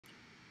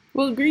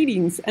Well,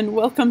 greetings and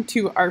welcome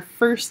to our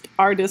first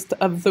Artist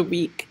of the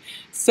Week.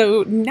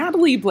 So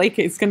Natalie Blake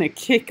is going to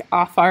kick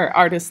off our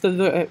Artist of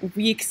the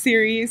Week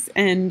series,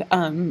 and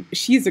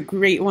she's a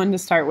great one to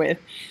start with.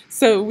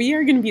 So we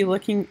are going to be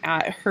looking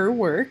at her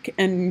work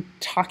and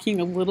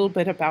talking a little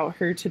bit about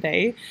her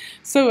today.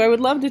 So I would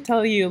love to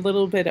tell you a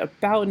little bit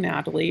about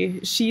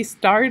Natalie. She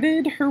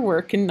started her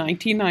work in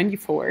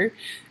 1994.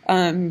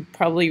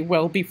 Probably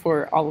well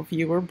before all of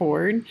you were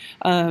born,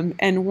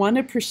 and won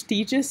a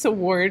prestigious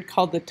award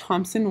called the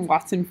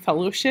Thomson-Watson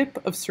Fellowship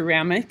of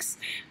Ceramics,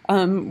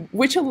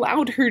 which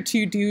allowed her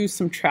to do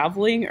some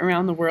traveling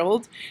around the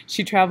world.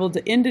 She traveled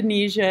to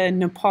Indonesia,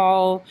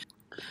 Nepal.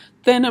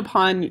 Then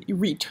upon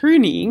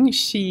returning,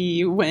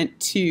 she went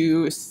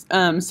to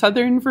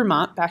southern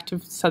Vermont, back to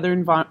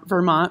southern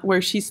Vermont,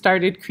 where she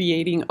started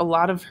creating a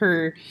lot of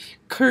her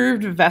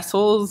curved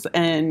vessels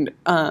and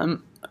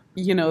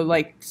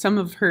like some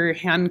of her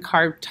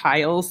hand-carved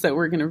tiles that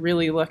we're going to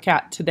really look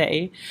at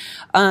today.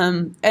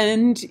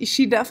 And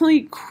she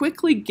definitely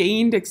quickly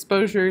gained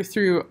exposure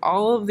through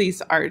all of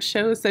these art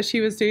shows that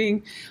she was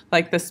doing,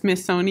 like the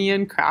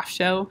Smithsonian Craft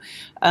Show.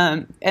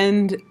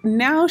 And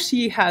now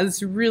she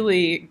has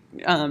really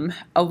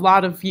a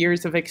lot of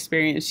years of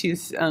experience.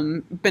 She's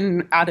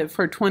been at it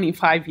for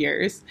 25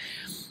 years.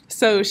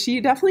 So she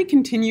definitely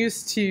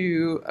continues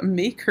to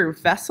make her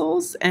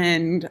vessels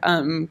and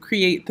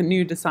create the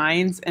new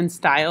designs and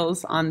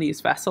styles on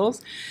these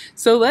vessels.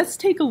 So let's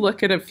take a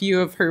look at a few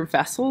of her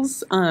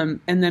vessels,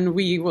 and then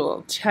we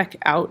will check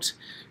out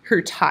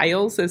her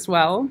tiles as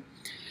well.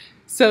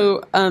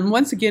 So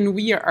once again,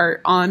 we are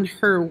on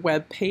her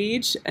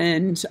webpage,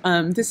 and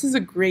this is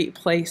a great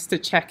place to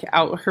check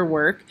out her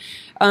work.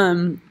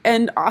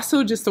 And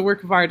also just the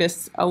work of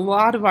artists. A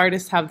lot of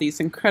artists have these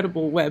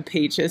incredible web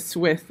pages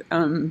with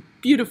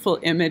beautiful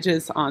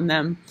images on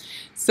them.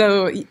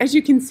 So as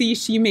you can see,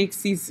 she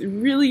makes these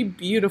really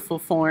beautiful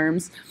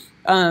forms.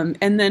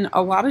 And then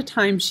a lot of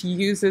times she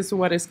uses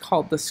what is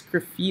called the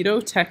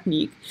sgraffito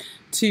technique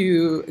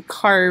to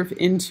carve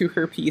into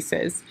her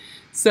pieces.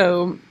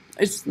 So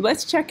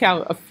let's check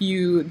out a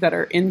few that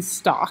are in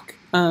stock.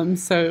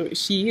 So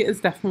she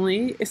is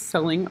definitely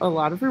selling a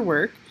lot of her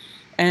work.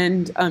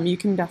 And you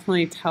can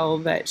definitely tell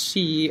that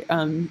she,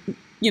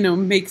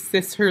 makes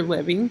this her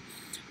living.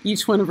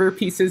 Each one of her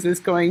pieces is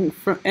going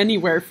from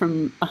anywhere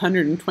from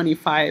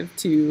 125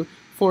 to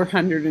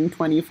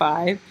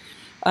 425.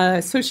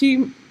 So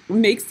she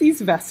makes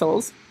these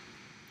vessels,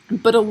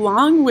 but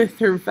along with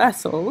her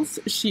vessels,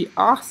 she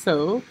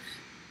also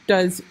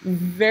does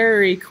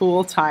very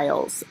cool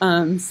tiles.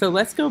 So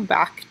let's go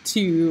back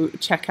to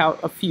check out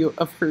a few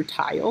of her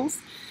tiles.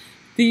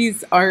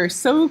 These are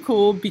so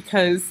cool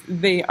because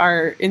they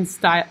are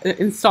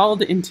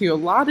installed into a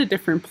lot of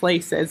different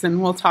places,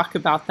 and we'll talk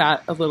about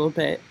that a little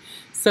bit.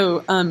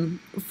 So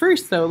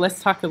first, though,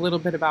 let's talk a little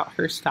bit about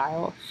her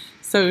style.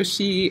 So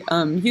she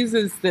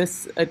uses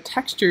this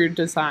textured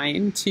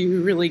design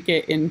to really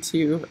get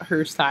into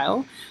her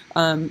style,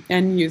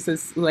 and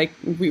uses, like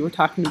we were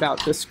talking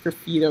about, the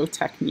sgraffito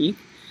technique.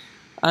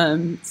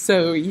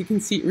 So you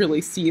can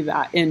really see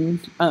that in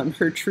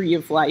her tree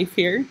of life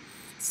here.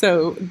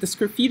 So the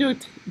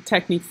sgraffito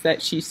techniques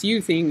that she's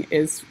using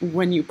is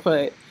when you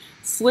put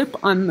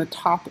slip on the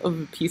top of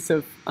a piece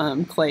of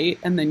clay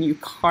and then you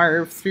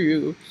carve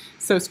through.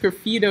 So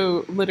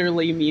sgraffito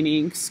literally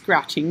meaning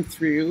scratching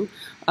through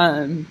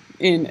in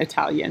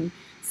Italian.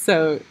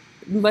 So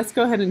let's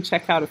go ahead and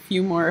check out a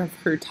few more of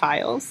her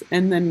tiles,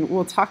 and then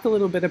we'll talk a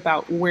little bit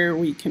about where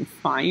we can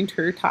find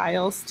her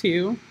tiles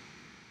too.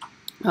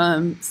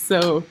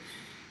 So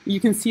you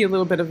can see a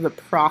little bit of the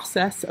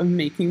process of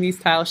making these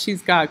tiles.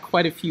 She's got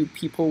quite a few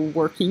people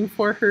working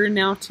for her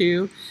now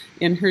too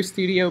in her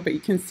studio, but you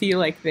can see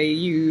like they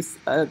use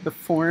the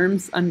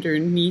forms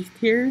underneath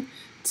here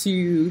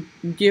to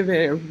give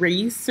it a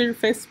raised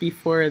surface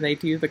before they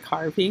do the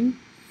carving.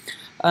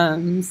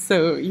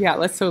 So yeah,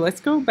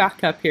 let's go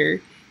back up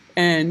here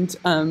and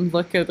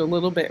look at a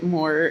little bit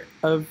more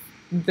of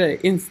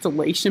the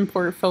installation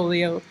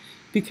portfolio,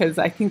 because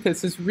I think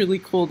this is really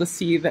cool to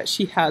see that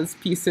she has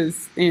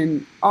pieces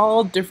in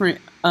all different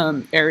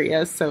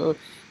areas. So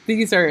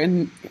these are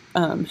in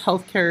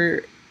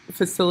healthcare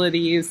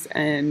facilities,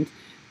 and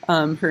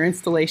her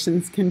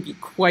installations can be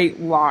quite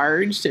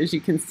large, as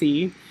you can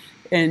see,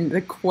 and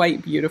they're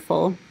quite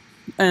beautiful.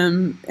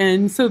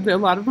 And so a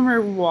lot of them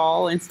are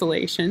wall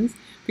installations,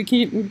 but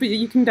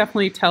you can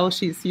definitely tell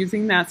she's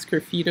using that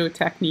sgraffito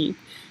technique,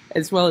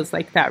 as well as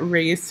like that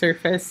raised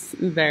surface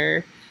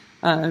there.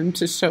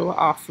 To show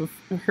off of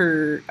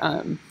her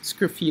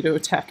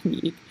sgraffito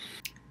technique.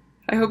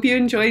 I hope you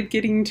enjoyed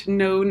getting to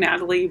know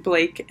Natalie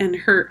Blake and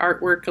her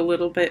artwork a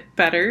little bit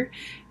better.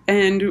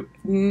 And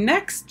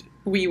next,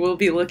 we will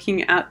be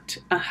looking at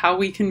how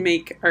we can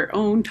make our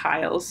own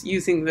tiles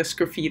using the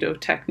sgraffito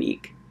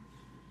technique.